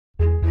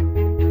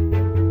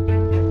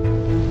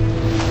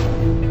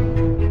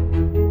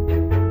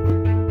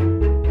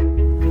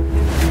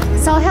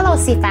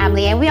TLC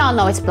family, and we all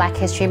know it's Black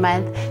History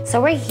Month.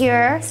 So we're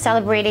here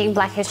celebrating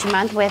Black History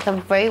Month with a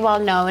very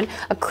well-known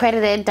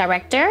accredited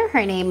director.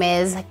 Her name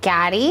is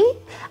Ngardy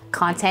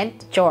Conteh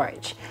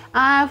George.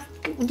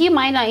 Do you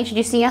mind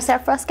introducing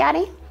yourself for us,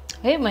 Gaddy?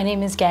 Hey, my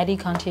name is Ngardy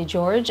Conteh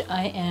George.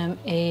 I am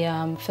a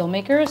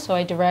filmmaker, so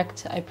I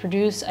direct, I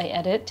produce, I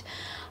edit.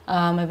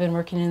 I've been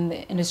working in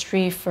the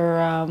industry for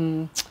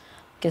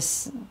I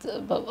guess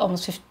about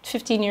almost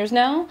 15 years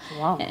now.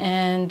 Wow.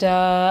 And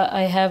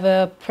I have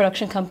a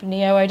production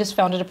company. I just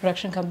founded a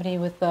production company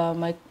with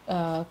my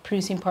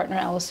producing partner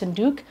Allison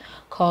Duke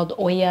called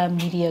Sierra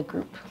Media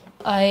Group.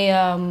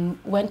 I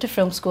went to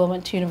film school,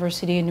 went to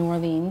university in New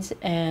Orleans,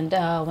 and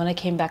when I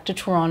came back to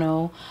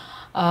Toronto,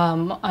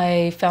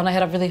 I found I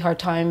had a really hard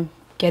time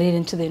getting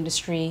into the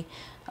industry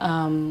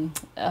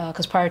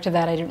because prior to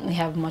that I didn't really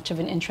have much of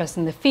an interest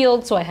in the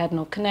field, so I had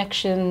no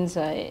connections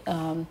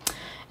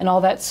and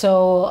all that.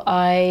 So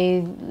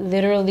I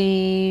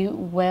literally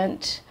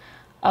went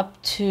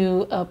up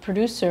to a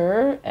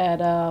producer at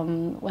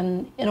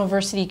when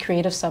University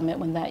Creative Summit,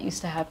 when that used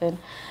to happen.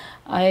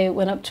 I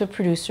went up to a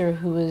producer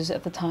who was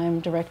at the time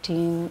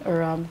directing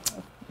or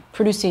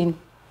producing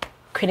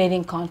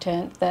Canadian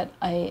content that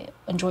I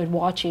enjoyed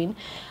watching,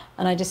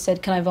 and I just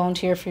said, can I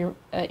volunteer for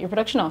at your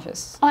production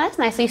office? Oh, that's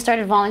nice. So you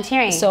started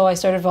volunteering. So I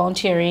started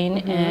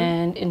volunteering,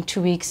 and in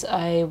 2 weeks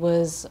I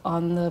was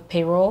on the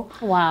payroll.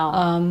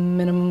 Wow.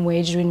 Minimum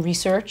wage, doing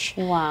research.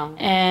 Wow.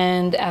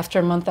 And after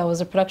a month I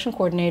was a production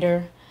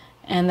coordinator,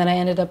 and then I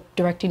ended up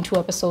directing 2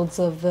 episodes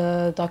of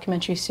the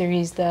documentary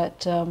series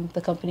that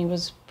the company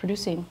was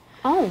producing.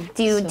 Oh,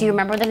 do you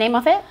remember the name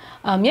of it?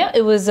 Yeah,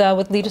 it was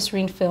with Lita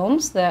Serene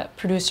Films. That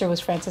producer was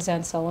Frances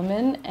Ann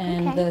Solomon,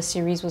 and the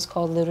series was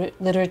called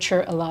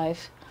Literature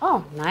Alive.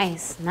 Oh,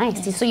 nice,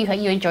 nice. Yeah. So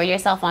you enjoyed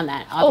yourself on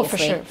that, Oh,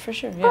 obviously. for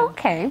sure, yeah. Oh,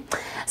 okay.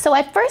 So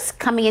at first,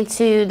 coming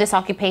into this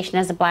occupation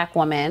as a Black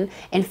woman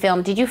in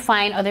film, did you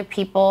find other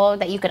people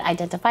that you could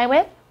identify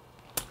with?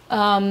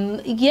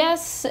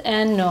 Yes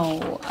and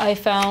no. I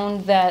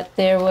found that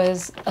there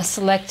was a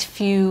select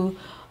few,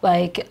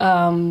 like,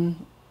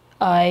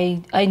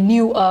 I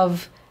knew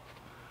of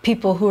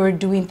people who are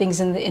doing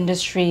things in the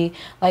industry,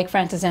 like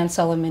Frances Ann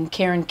Solomon,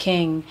 Karen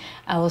King,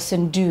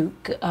 Allison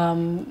Duke,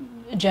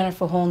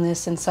 Jennifer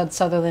Holness, and Sud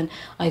Sutherland.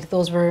 Like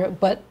those were,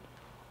 but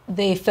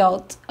they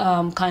felt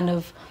kind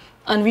of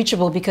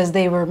unreachable because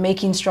they were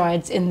making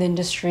strides in the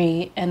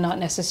industry and not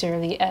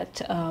necessarily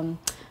at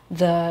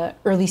the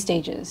early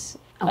stages.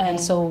 Okay. And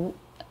so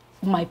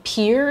my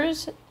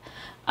peers,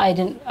 I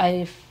didn't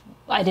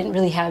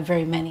really have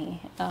very many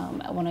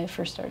when I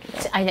first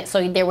started.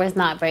 So there was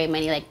not very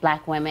many like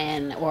Black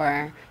women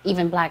or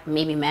even Black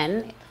maybe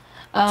men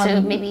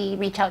to maybe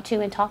reach out to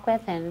and talk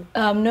with? And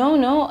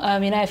No. I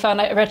mean, I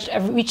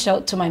reached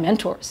out to my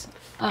mentors.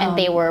 And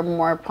they were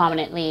more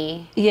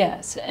prominently...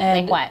 Yes. And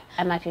like what?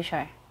 I'm not too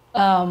sure.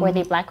 Were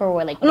they Black or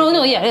were like...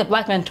 Yeah,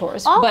 Black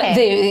mentors. Oh,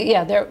 okay.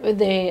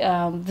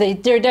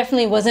 But there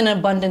definitely was an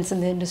abundance in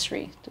the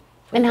industry.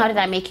 And how did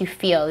that make you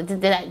feel?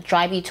 Did that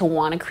drive you to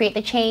want to create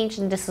the change?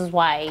 And this is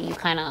why you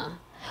kind of...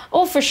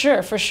 Oh, for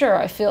sure.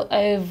 I feel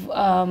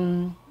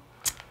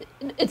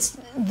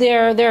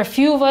there are a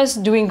few of us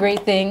doing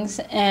great things,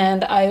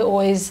 and I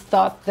always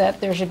thought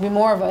that there should be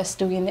more of us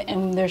doing it,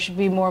 and there should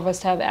be more of us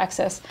to have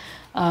access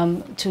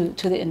to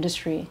the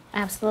industry.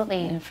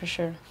 Absolutely. Yeah, for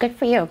sure. Good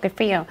for you, good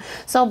for you.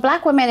 So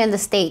Black women in the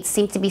States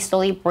seem to be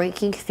slowly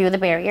breaking through the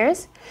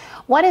barriers.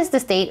 What is the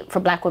state for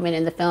Black women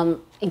in the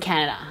film in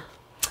Canada?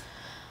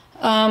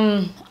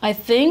 I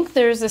think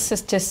there's a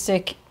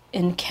statistic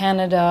in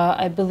Canada,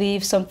 I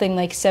believe something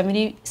like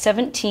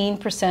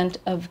 17%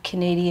 of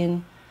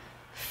Canadian,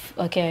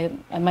 okay,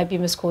 I might be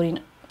misquoting,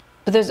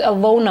 but there's a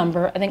low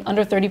number, I think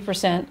under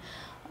 30%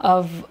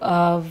 of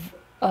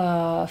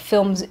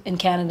films in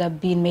Canada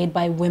being made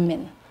by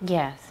women.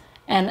 Yes.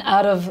 And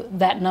out of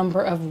that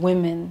number of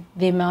women,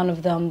 the amount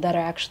of them that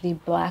are actually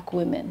Black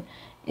women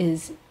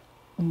is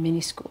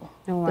minuscule.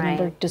 Right. The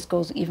number just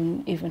goes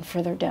even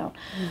further down.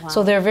 Wow.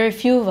 So there are very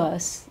few of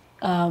us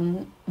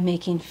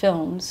making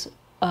films,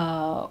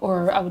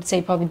 or I would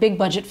say probably big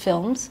budget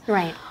films.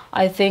 Right.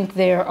 I think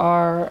there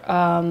are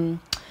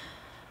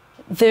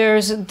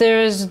there's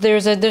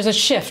a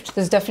shift.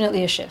 There's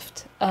definitely a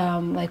shift.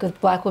 Like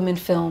with Black Women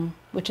Film,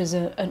 which is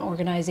an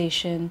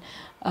organization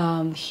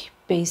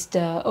based,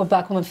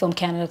 Black Women Film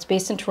Canada. It's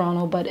based in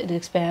Toronto, but it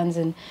expands,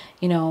 and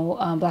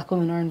Black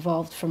women are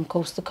involved from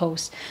coast to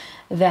coast.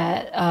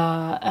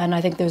 And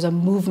I think there's a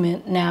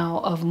movement now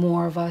of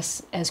more of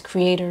us as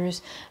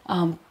creators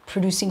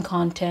producing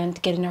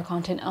content, getting our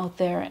content out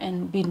there,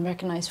 and being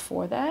recognized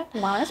for that.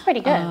 Wow, that's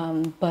pretty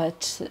good.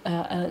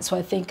 So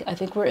I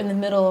think we're in the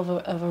middle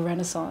of a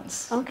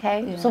renaissance.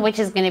 Okay. Yeah. So which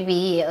is going to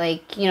be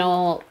like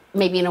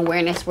maybe an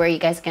awareness where you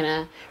guys are going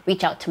to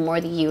reach out to more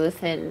of the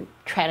youth and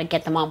try to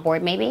get them on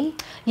board, maybe?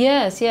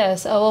 Yes.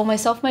 Well,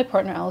 myself and my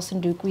partner,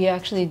 Allison Duke, we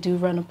actually do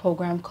run a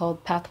program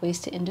called Pathways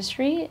to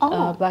Industry,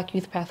 Black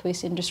Youth Pathways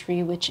to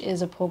Industry, which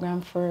is a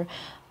program for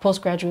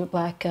postgraduate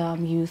Black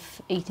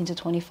youth, 18 to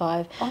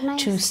 25,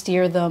 nice. to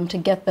steer them, to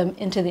get them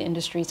into the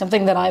industry.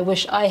 Something that I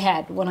wish I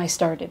had when I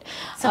started.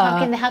 So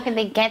how can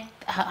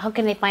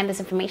they find this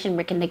information?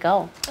 Where can they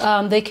go?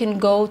 They can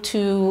go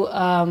to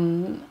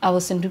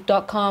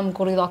AlisonDuke.com,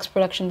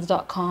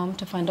 GoldilocksProductions.com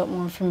to find out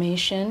more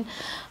information.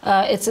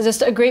 It's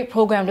just a great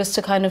program just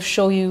to kind of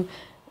show you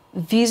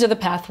these are the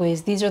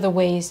pathways, these are the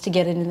ways to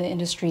get into the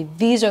industry,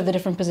 these are the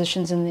different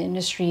positions in the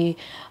industry.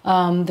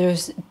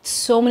 There's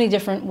so many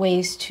different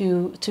ways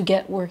to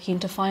get working,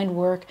 to find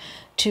work,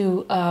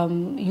 to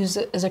use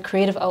it as a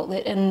creative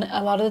outlet, and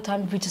a lot of the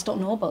time we just don't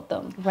know about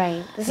them.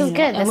 Right, this is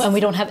good. And we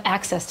don't have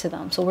access to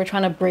them, so we're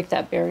trying to break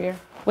that barrier.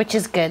 Which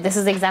is good. This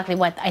is exactly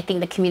what I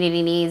think the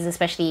community needs,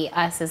 especially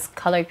us as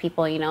colored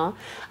people, you know.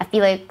 I feel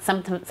like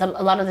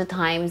a lot of the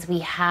times we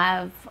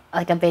have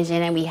like a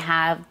vision and we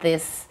have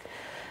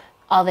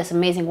all this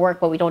amazing work,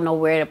 but we don't know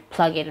where to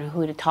plug it and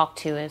who to talk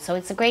to. And so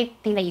it's a great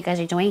thing that you guys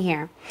are doing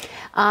here.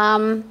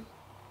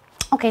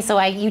 Okay, so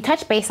you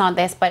touched base on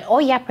this, but Oh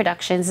Yeah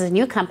Productions is a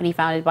new company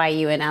founded by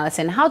you and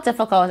Allison. How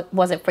difficult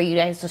was it for you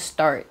guys to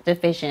start the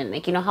vision?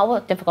 Like, you know, how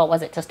difficult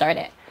was it to start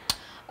it?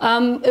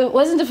 It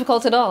wasn't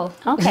difficult at all.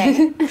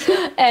 Okay.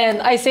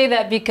 And I say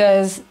that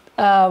because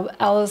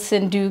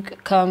Allison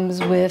Duke comes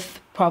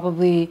with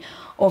probably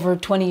over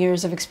 20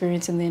 years of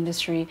experience in the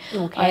industry.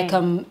 Okay. I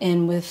come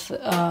in with,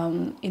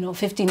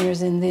 15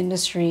 years in the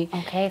industry.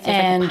 Okay, so it's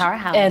like a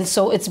powerhouse. And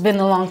so it's been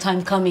a long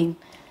time coming.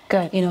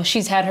 Good. You know,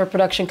 she's had her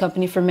production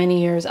company for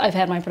many years. I've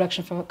had my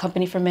production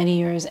company for many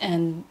years.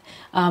 And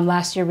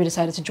last year we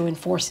decided to join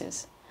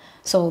forces.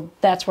 So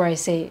that's where I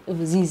say it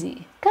was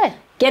easy. Good.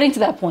 Getting to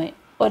that point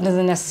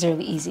wasn't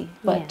necessarily easy.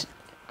 But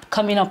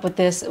coming up with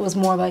this, it was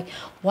more like,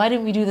 why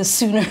didn't we do this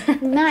sooner?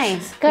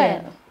 Nice. Good.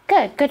 Yeah.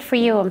 Good for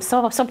you. I'm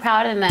so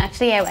proud, and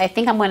actually I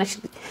think I'm going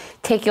to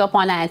take you up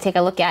on that and take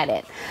a look at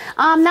it.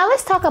 Now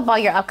let's talk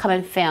about your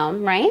upcoming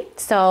film, right?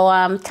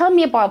 So tell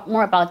me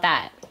more about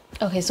that.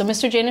 Okay, so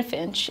Mr. Jane and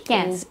Finch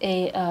is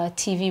a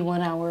TV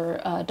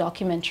 1-hour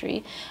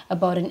documentary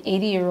about an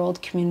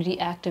 80-year-old community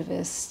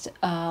activist,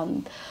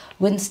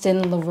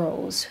 Winston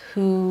LaRose,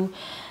 who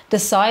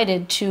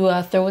decided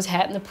to throw his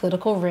hat in the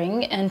political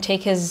ring and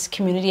take his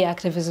community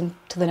activism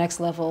to the next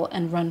level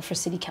and run for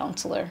city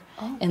councillor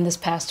in this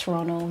past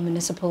Toronto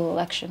municipal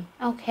election.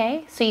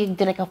 Okay, so you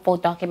did like a full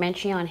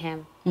documentary on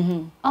him.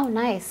 Mm-hmm. Oh,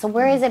 nice. So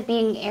where is it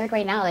being aired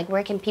right now? Like,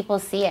 where can people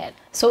see it?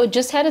 So it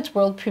just had its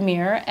world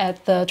premiere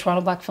at the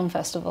Toronto Black Film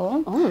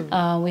Festival.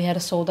 We had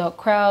a sold-out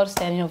crowd,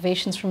 standing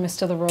ovations for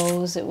Mr.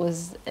 LaRose. It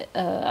was,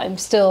 I'm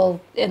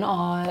still in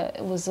awe.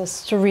 It was a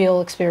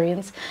surreal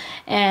experience.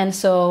 And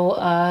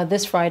so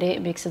this Friday,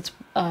 it makes its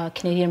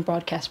Canadian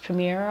broadcast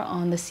premiere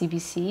on the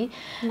CBC.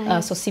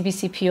 Nice. So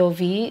CBC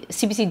POV,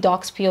 CBC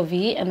Docs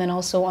POV, and then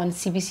also on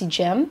CBC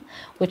Gem,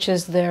 which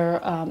is their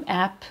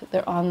app,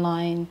 their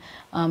online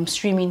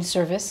streaming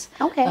service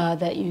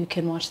that you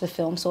can watch the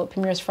film. So it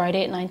premieres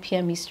Friday at 9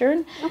 p.m.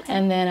 Eastern,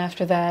 and then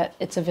after that,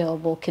 it's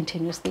available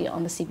continuously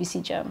on the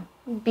CBC Gem.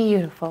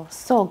 Beautiful.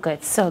 So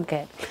good, so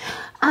good.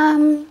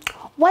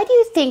 Why do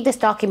you think this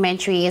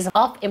documentary is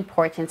of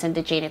importance in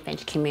the Jane and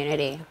Finch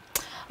community?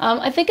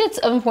 I think it's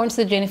of importance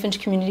to the Jane and Finch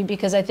community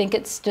because I think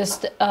it's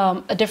just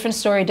a different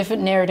story, a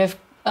different narrative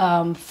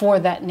for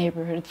that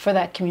neighborhood, for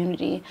that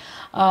community.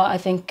 I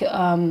think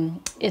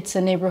it's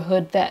a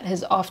neighborhood that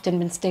has often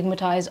been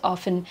stigmatized,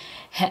 often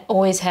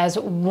always has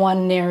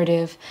one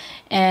narrative,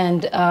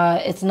 and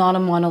it's not a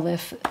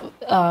monolith.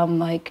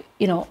 Like,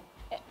 you know,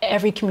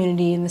 every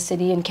community in the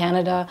city in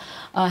Canada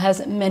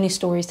has many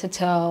stories to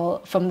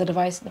tell from the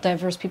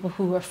diverse people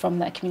who are from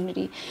that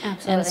community.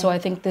 Absolutely. And so I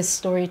think this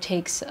story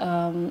takes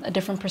a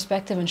different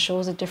perspective and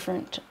shows a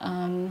different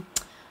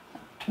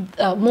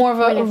more of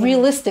a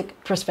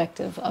realistic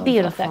perspective of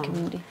that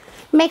community.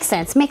 Makes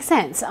sense, makes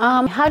sense.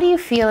 How do you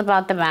feel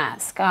about the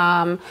mask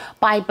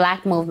by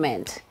Black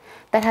movement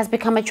that has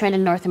become a trend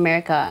in North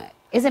America?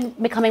 Is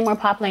it becoming more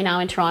popular now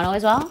in Toronto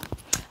as well?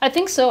 I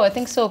think so. I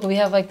think so. We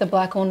have like the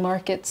Black-owned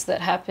markets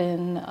that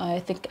happen. I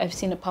think I've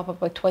seen it pop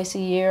up like twice a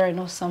year. I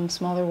know some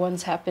smaller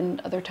ones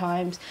happen other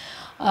times.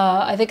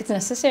 I think it's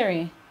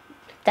necessary.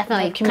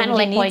 Definitely, kind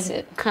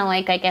of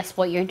like I guess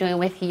what you're doing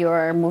with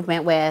your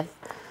movement with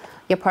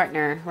your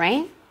partner,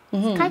 right?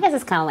 Mm-hmm. I guess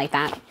it's kind of like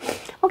that.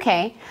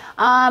 Okay.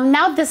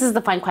 Now this is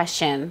the fun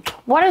question.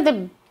 What are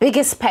the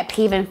biggest pet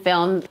peeve in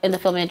the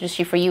film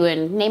industry for you?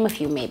 And name a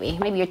few, maybe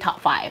your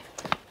top 5.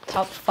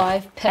 Top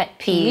 5 pet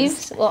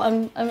peeves.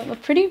 Well, I'm a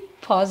pretty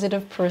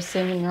positive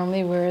person and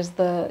normally wears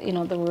the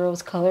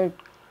rose-colored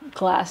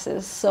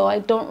glasses. So I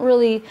don't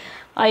really,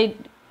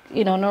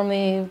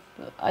 normally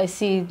I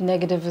see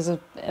negatives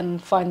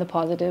and find the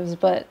positives.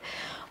 But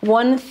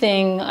one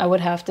thing I would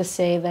have to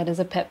say that is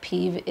a pet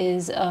peeve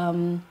is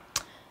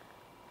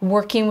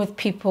working with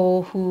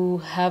people who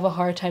have a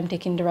hard time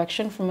taking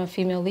direction from a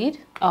female lead.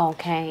 Oh,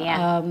 okay,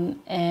 yeah.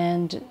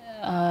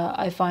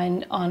 I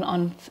find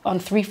on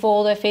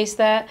threefold I face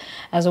that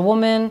as a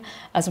woman,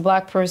 as a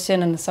Black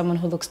person, and as someone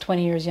who looks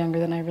 20 years younger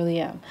than I really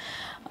am.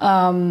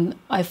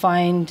 I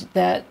find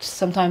that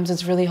sometimes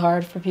it's really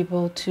hard for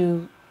people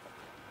to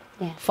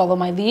follow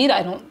my lead.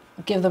 I don't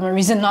give them a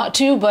reason not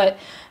to, but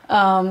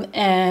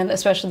and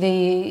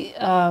especially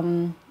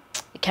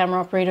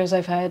camera operators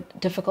I've had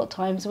difficult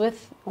times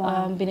with,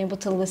 being able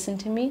to listen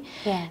to me.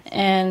 Yes.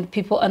 And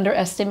people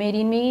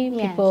underestimating me,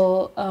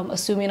 people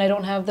assuming I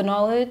don't have the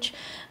knowledge.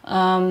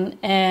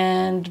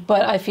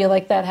 But I feel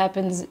like that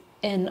happens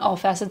in all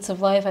facets of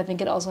life. I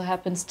think it also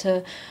happens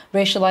to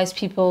racialized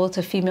people,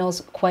 to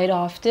females quite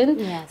often.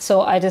 Yes.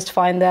 So I just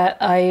find that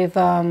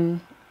I've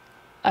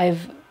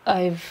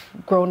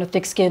grown a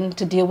thick skin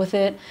to deal with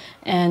it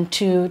and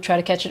to try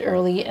to catch it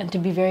early and to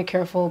be very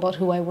careful about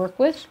who I work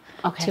with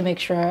to make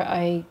sure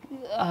I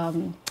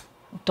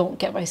don't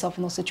get myself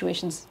in those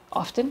situations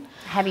often.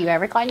 Have you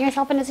ever gotten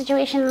yourself in a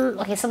situation?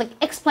 Okay, so like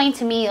explain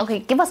to me, okay,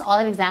 give us all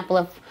an example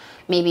of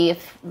maybe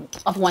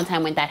of one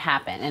time when that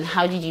happened and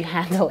how did you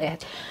handle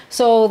it?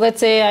 So let's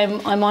say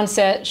I'm on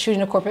set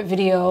shooting a corporate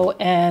video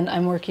and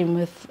I'm working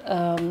with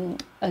a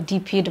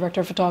DP,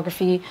 director of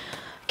photography,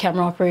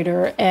 camera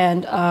operator,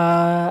 and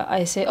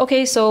I say,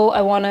 okay, so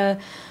I want to,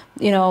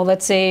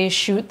 let's say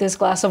shoot this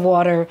glass of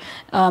water.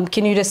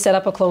 Can you just set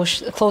up a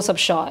close-up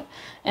shot?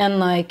 And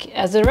like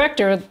as a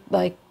director,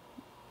 like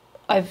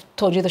I've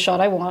told you the shot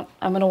I want.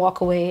 I'm gonna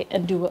walk away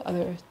and do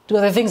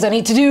other things I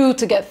need to do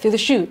to get through the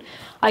shoot.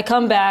 I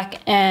come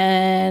back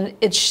and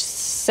it's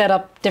set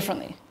up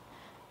differently,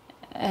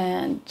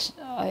 and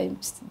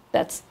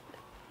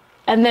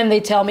and then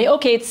they tell me,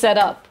 okay, it's set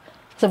up.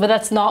 So, but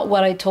that's not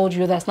what I told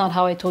you. That's not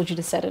how I told you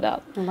to set it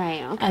up.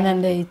 Right. Okay. And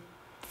then they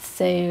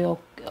say,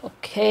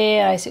 okay,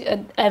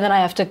 and then I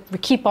have to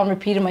keep on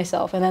repeating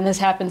myself. And then this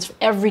happens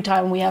every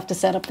time we have to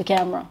set up the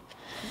camera.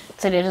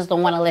 So they just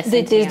don't want to listen.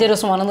 They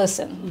just want to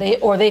listen.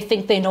 They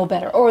think they know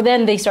better. Or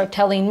then they start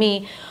telling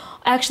me,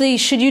 actually,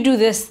 should you do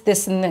this,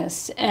 this, and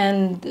this?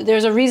 And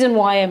there's a reason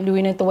why I'm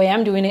doing it the way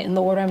I'm doing it in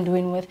the order I'm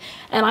doing it with.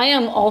 And I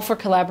am all for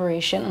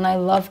collaboration, and I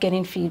love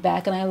getting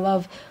feedback, and I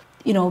love,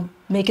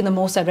 making the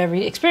most out of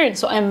every experience.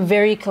 So I'm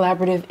very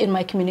collaborative in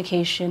my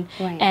communication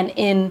and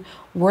in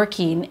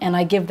working, and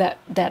I give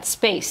that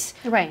space.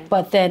 Right.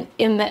 But then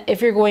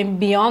if you're going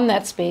beyond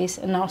that space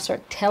and now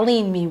start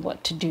telling me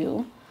what to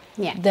do,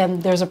 then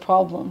there's a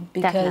problem,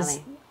 because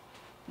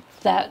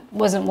that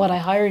wasn't what I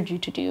hired you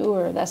to do,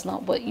 or that's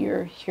not what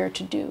you're here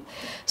to do.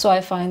 So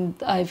I find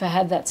I've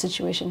had that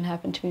situation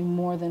happen to me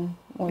more than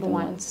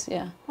once.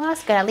 Yeah. Well,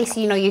 that's good. At least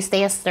you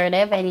stay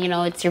assertive, and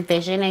it's your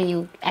vision, and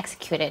you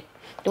execute it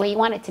the way you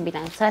want it to be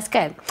done. So that's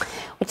good,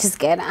 which is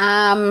good.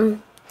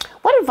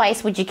 What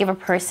advice would you give a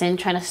person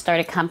trying to start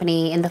a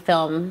company in the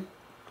film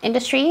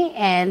industry,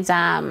 and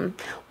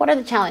what are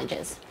the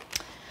challenges?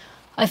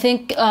 I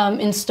think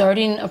in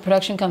starting a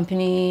production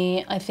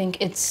company, I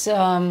think it's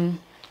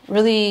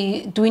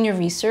really doing your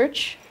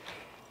research,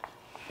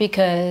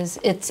 because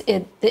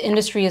the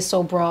industry is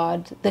so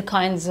broad. The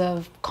kinds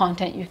of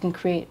content you can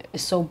create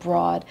is so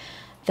broad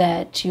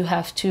that you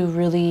have to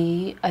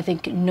really, I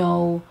think,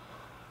 know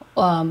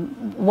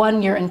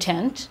one, your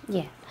intent.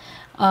 Yeah.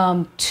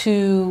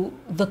 Two,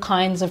 the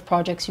kinds of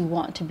projects you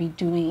want to be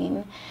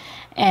doing,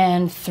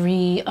 and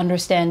three,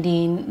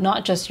 understanding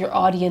not just your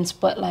audience,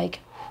 but like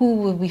who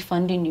will be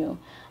funding you.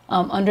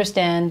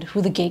 Understand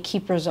who the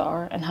gatekeepers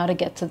are and how to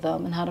get to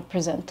them and how to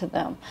present to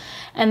them.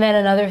 And then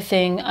another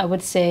thing I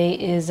would say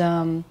is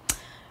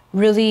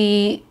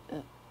really,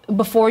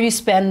 before you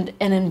spend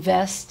and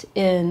invest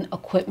in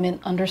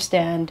equipment,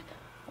 understand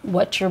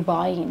what you're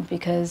buying,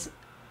 because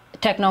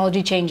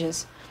technology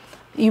changes.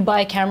 You buy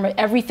a camera,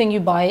 everything you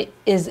buy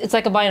it's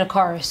like buying a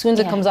car. As soon as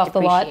it comes off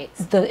the lot,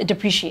 it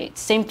depreciates.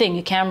 Same thing,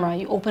 your camera,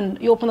 you open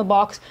the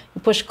box,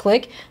 you push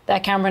click,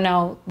 that camera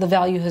now, the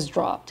value has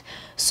dropped.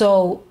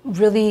 So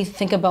really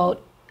think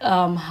about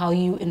how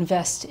you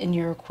invest in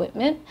your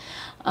equipment,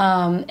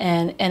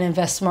 and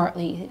invest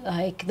smartly.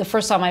 Like the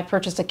first time I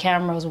purchased a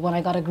camera was when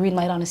I got a green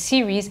light on a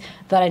series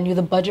that I knew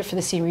the budget for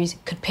the series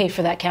could pay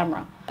for that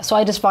camera. So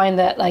I just find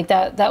that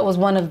that was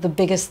one of the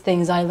biggest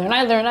things I learned.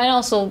 I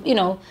also,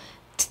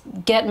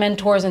 get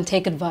mentors and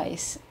take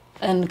advice,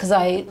 and because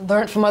I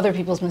learned from other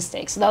people's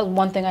mistakes. So that was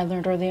one thing I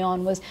learned early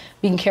on, was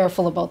being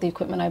careful about the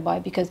equipment I buy,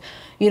 because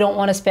you don't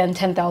want to spend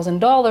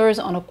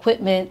 $10,000 on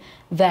equipment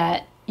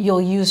that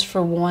you'll use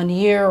for 1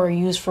 year or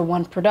use for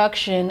one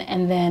production,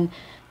 and then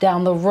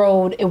down the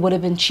road it would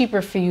have been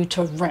cheaper for you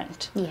to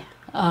rent.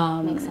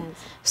 Yeah, makes sense.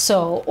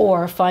 So,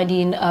 or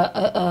finding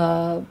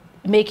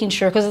making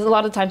sure, because a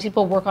lot of times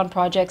people work on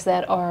projects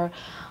that are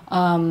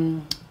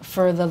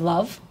for the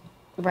love.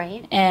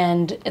 Right.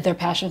 And they're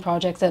passion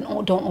projects that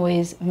don't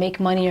always make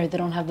money, or they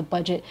don't have the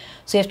budget.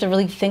 So you have to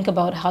really think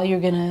about how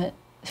you're going to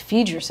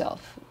feed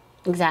yourself.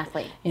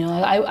 Exactly.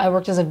 I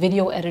worked as a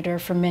video editor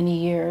for many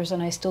years,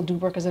 and I still do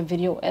work as a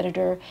video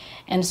editor.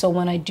 And so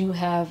when I do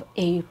have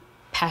a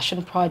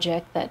passion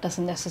project that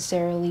doesn't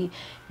necessarily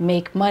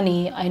make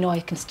money, I know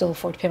I can still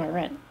afford to pay my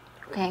rent.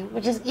 Okay,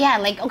 which is,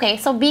 okay,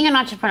 so being an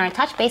entrepreneur,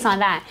 touch base on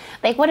that.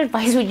 Like, what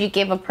advice would you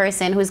give a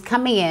person who's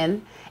coming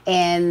in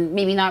and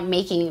maybe not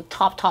making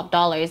top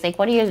dollars? Like,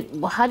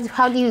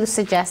 how do you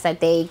suggest that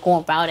they go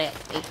about it?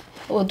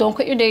 Well, don't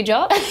quit your day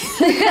job.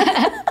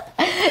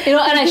 You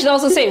know, and I should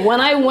also say,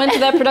 when I went to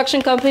that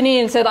production company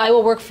and said, I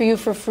will work for you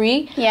for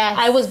free, yes.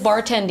 I was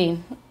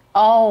bartending.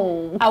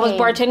 Oh, okay. I was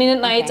bartending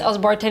at nights, I was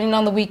bartending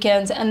on the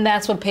weekends, and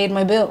that's what paid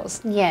my bills.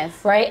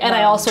 Yes. Right? And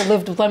I also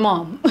lived with my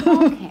mom.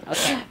 Okay,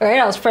 okay. Right?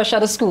 I was fresh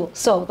out of school.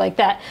 So like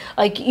that.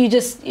 Like you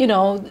just, you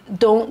know,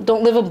 don't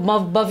live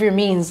above your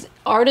means.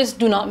 Artists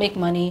do not make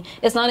money.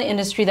 It's not an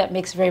industry that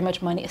makes very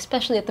much money,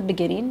 especially at the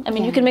beginning. I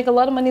mean, you can make a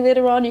lot of money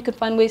later on, you can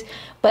find ways,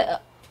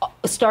 but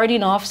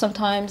starting off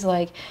sometimes,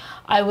 like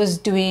I was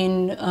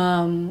doing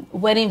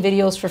wedding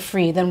videos for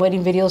free, then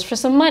wedding videos for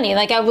some money.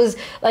 Like I was,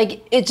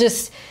 like, it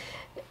just,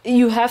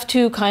 you have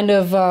to kind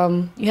of,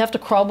 you have to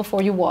crawl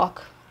before you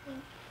walk,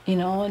 you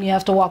know, and you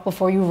have to walk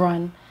before you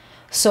run.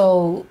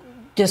 So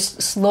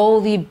just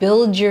slowly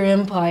build your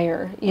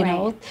empire, you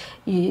know,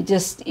 you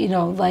just, you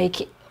know,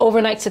 like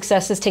overnight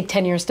successes take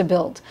 10 years to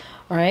build,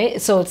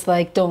 right? So it's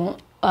like,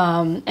 don't,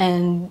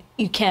 and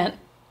you can't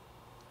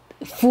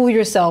fool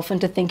yourself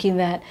into thinking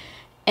that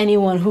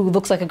anyone who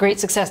looks like a great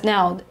success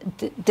now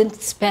didn't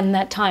spend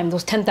that time,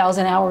 those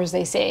 10,000 hours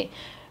they say,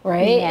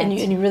 right? Yes.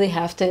 And you really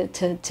have to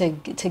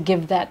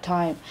give that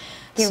time.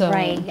 You're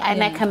right,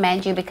 and I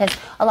commend you, because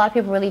a lot of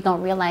people really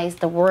don't realize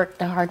the work,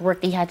 the hard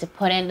work that you had to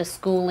put into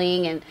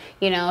schooling, and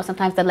you know,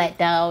 sometimes the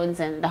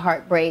letdowns and the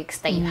heartbreaks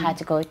that you had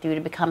to go through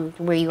to become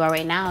where you are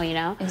right now, you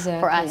know,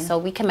 for us. So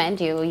we commend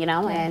you, you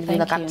know, and we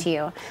look up to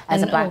you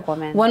as a Black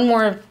woman. One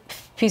more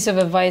piece of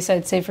advice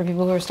I'd say for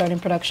people who are starting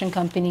production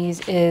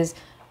companies is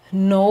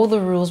know the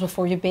rules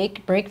before you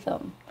break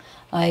them.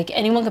 Like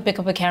anyone can pick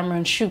up a camera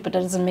and shoot, but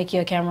that doesn't make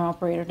you a camera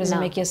operator, doesn't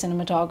make you a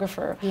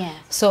cinematographer. Yes.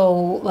 So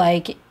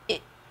like,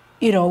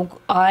 you know,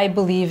 I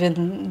believe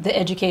in the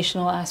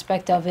educational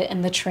aspect of it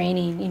and the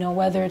training, you know,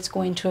 whether it's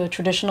going to a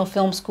traditional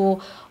film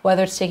school,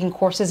 whether it's taking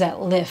courses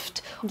at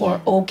LIFT or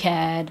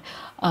OCAD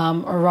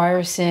or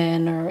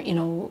Ryerson or, you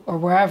know, or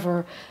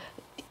wherever,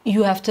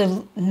 you have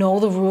to know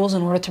the rules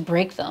in order to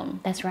break them.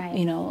 That's right.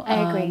 You know,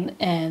 I agree.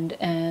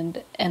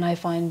 And I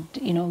find,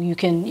 you know, you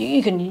can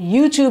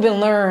YouTube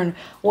and learn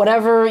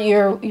whatever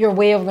your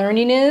way of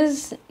learning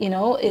is, you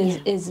know,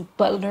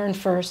 but learn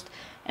first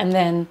and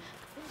then,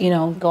 you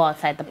know, go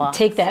outside the box.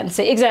 Take that and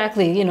say,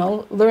 exactly, you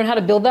know, learn how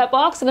to build that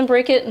box and then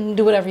break it and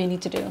do whatever you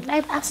need to do.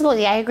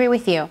 Absolutely, I agree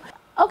with you.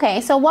 Okay,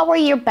 so what were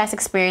your best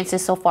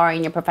experiences so far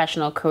in your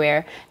professional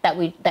career that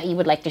you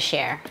would like to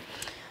share?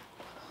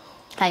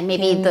 Like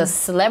maybe the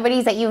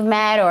celebrities that you've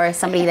met, or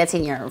somebody that's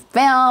in your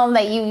film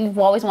that you've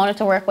always wanted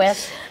to work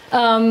with?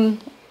 I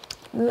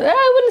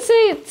wouldn't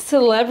say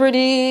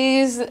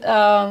celebrities,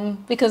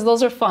 because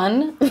those are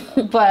fun,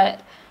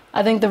 but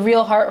I think the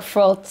real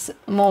heartfelt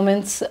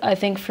moments, I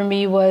think for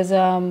me, was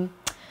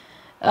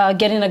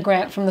getting a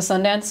grant from the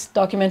Sundance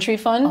Documentary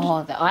Fund.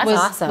 Oh, that's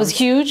awesome. Was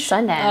huge.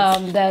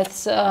 Sundance.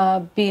 That's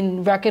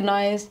being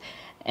recognized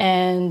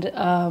and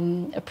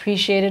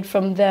appreciated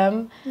from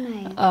them.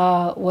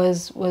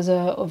 Nice. Was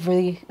a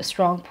really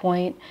strong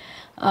point.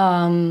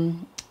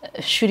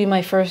 Shooting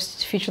my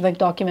first feature-length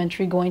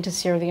documentary, going to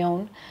Sierra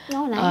Leone.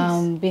 Oh,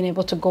 nice. Being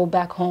able to go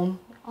back home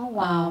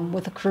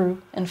with a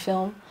crew and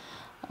film.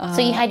 So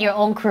you had your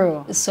own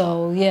crew.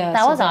 So yeah,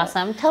 that was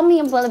awesome. Tell me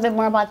a little bit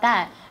more about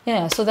that.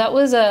 Yeah, so that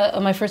was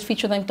my first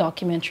feature-length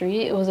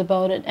documentary. It was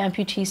about an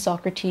amputee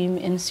soccer team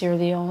in Sierra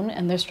Leone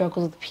and their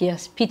struggles with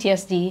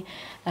PTSD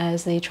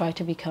as they try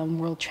to become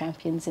world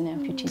champions in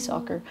amputee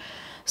soccer.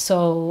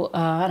 So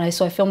I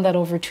filmed that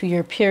over a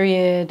 2-year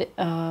period,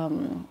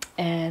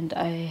 and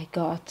I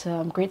got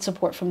great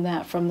support from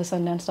that, from the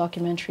Sundance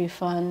Documentary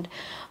Fund.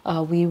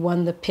 We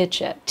won the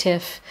pitch at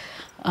TIFF.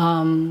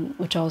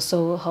 Which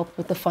also helped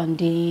with the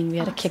funding. We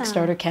had a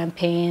Kickstarter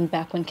campaign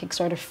back when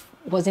Kickstarter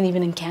wasn't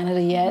even in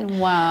Canada yet.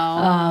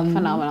 Wow,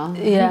 phenomenal.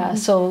 Yeah,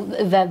 so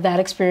that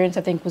experience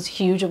I think was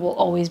huge. It will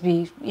always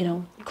be, you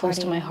know, close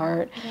to my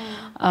heart.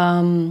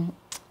 Yeah.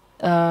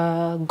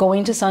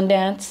 Going to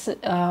Sundance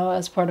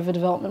as part of a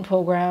development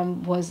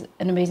program was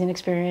an amazing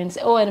experience.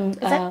 Oh, and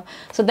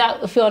so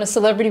that, if you want a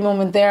celebrity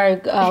moment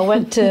there, I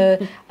went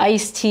to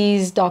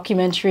Ice-T's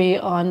documentary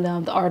on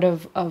the art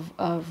of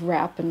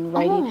rap and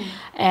writing,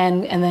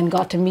 and then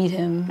got to meet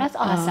him. That's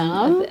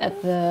awesome.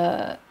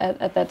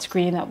 At that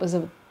screen. That was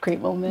a great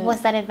moment.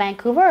 Was that in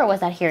Vancouver or was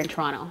that here in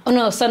Toronto? Oh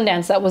no,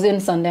 Sundance. That was in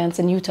Sundance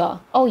in Utah.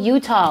 Oh,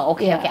 Utah.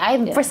 Okay, yeah,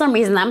 okay. For some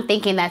reason, I'm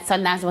thinking that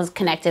Sundance was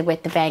connected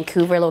with the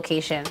Vancouver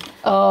location.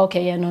 Oh,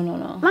 okay. Yeah,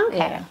 no. Okay.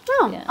 Yeah.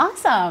 Oh,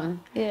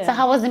 awesome. Yeah. So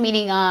how was the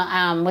meeting?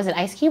 Was it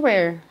Ice Cube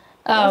or?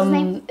 What was his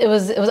name? It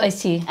was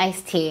Ice-T.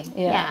 Ice-T.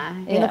 Yeah.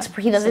 He Yeah. looks.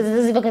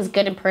 Does he look as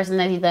good in person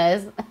as he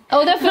does?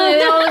 Oh, definitely.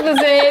 They all look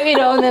the same, you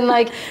know. And then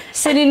like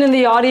sitting in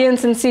the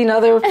audience and seeing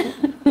other,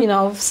 you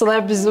know,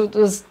 celebs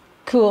was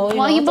cool.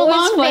 Well, you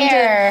belong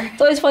there.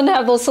 It's always fun to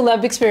have those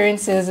celeb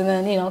experiences and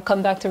then, you know,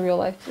 come back to real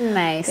life.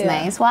 Nice.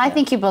 Well, I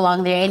think you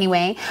belong there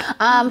anyway.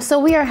 So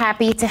we are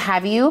happy to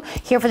have you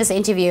here for this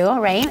interview,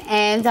 right?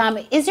 And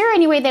is there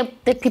any way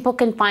that people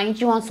can find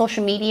you on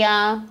social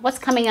media? What's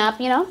coming up,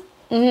 you know?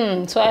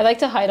 So I like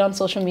to hide on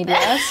social media.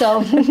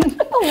 So,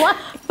 What?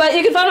 but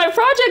you can find my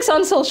projects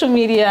on social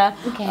media.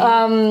 Okay.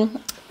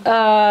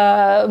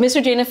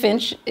 Mr. Jane and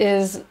Finch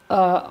is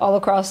all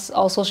across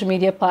all social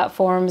media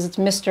platforms. It's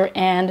Mr.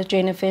 and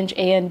Jane and Finch,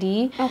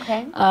 A-N-D.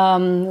 Okay.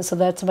 So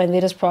that's my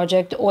latest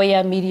project.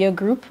 Oya Media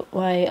Group,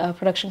 my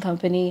production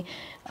company,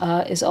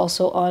 is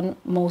also on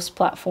most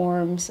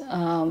platforms,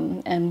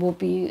 and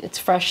it's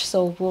fresh,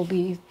 so we'll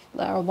be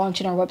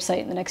launching our website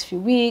in the next few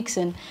weeks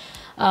and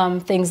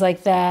things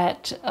like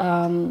that.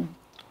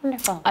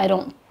 Wonderful. I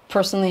don't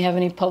personally have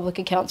any public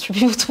accounts for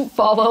people to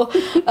follow.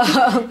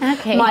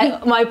 Okay.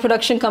 My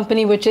production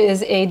company, which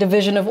is a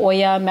division of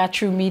Oya,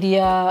 Mattru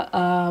Media,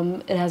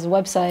 it has a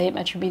website,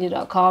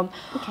 mattrumedia.com.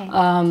 Okay.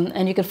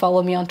 And you can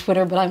follow me on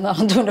Twitter, but I'm not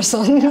on Twitter,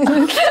 so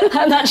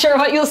I'm not sure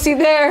what you'll see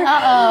there.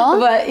 Uh-oh.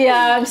 But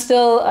yeah,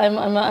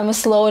 I'm a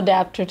slow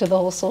adapter to the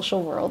whole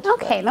social world.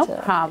 Okay, but, no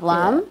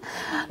problem.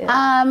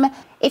 yeah.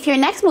 If your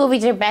next move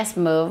is your best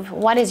move,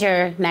 what is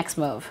your next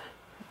move?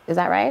 Is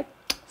that right?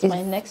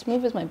 My next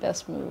move is my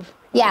best move.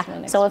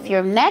 Yeah, so if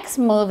your next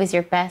move is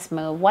your best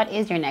move, what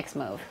is your next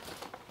move?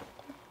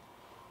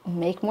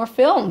 Make more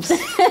films.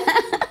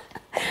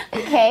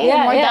 Okay,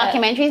 more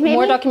documentaries maybe?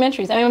 More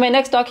documentaries. I mean, my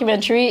next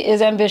documentary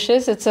is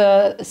ambitious. It's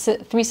a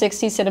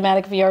 360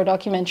 cinematic VR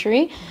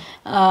documentary.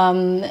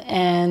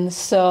 And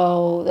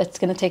so that's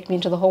going to take me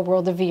into the whole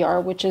world of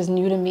VR, which is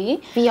new to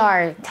me.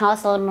 VR, tell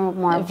us a little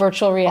more.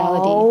 Virtual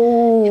reality.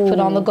 Oh. You put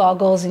on the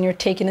goggles and you're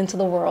taken into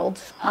the world.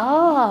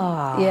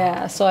 Oh.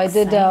 Yeah, so I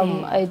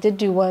did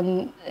do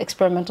one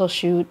experimental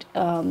shoot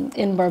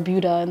in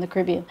Barbuda in the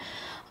Caribbean.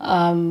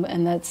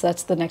 And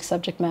that's the next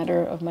subject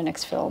matter of my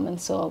next film. And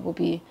so I will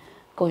be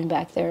going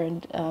back there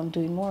and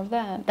doing more of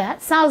that.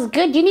 That sounds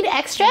good. Do you need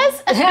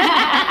extras?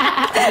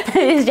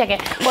 Just checking.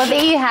 Well,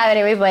 there you have it,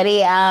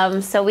 everybody.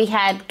 So we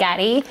had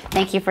Gaddy.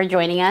 Thank you for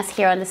joining us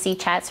here on the CEE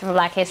Chats for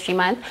Black History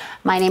Month.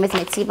 My name is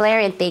Mitzy Blair,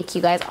 and thank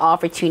you guys all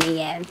for tuning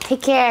in.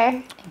 Take care.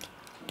 Thank you.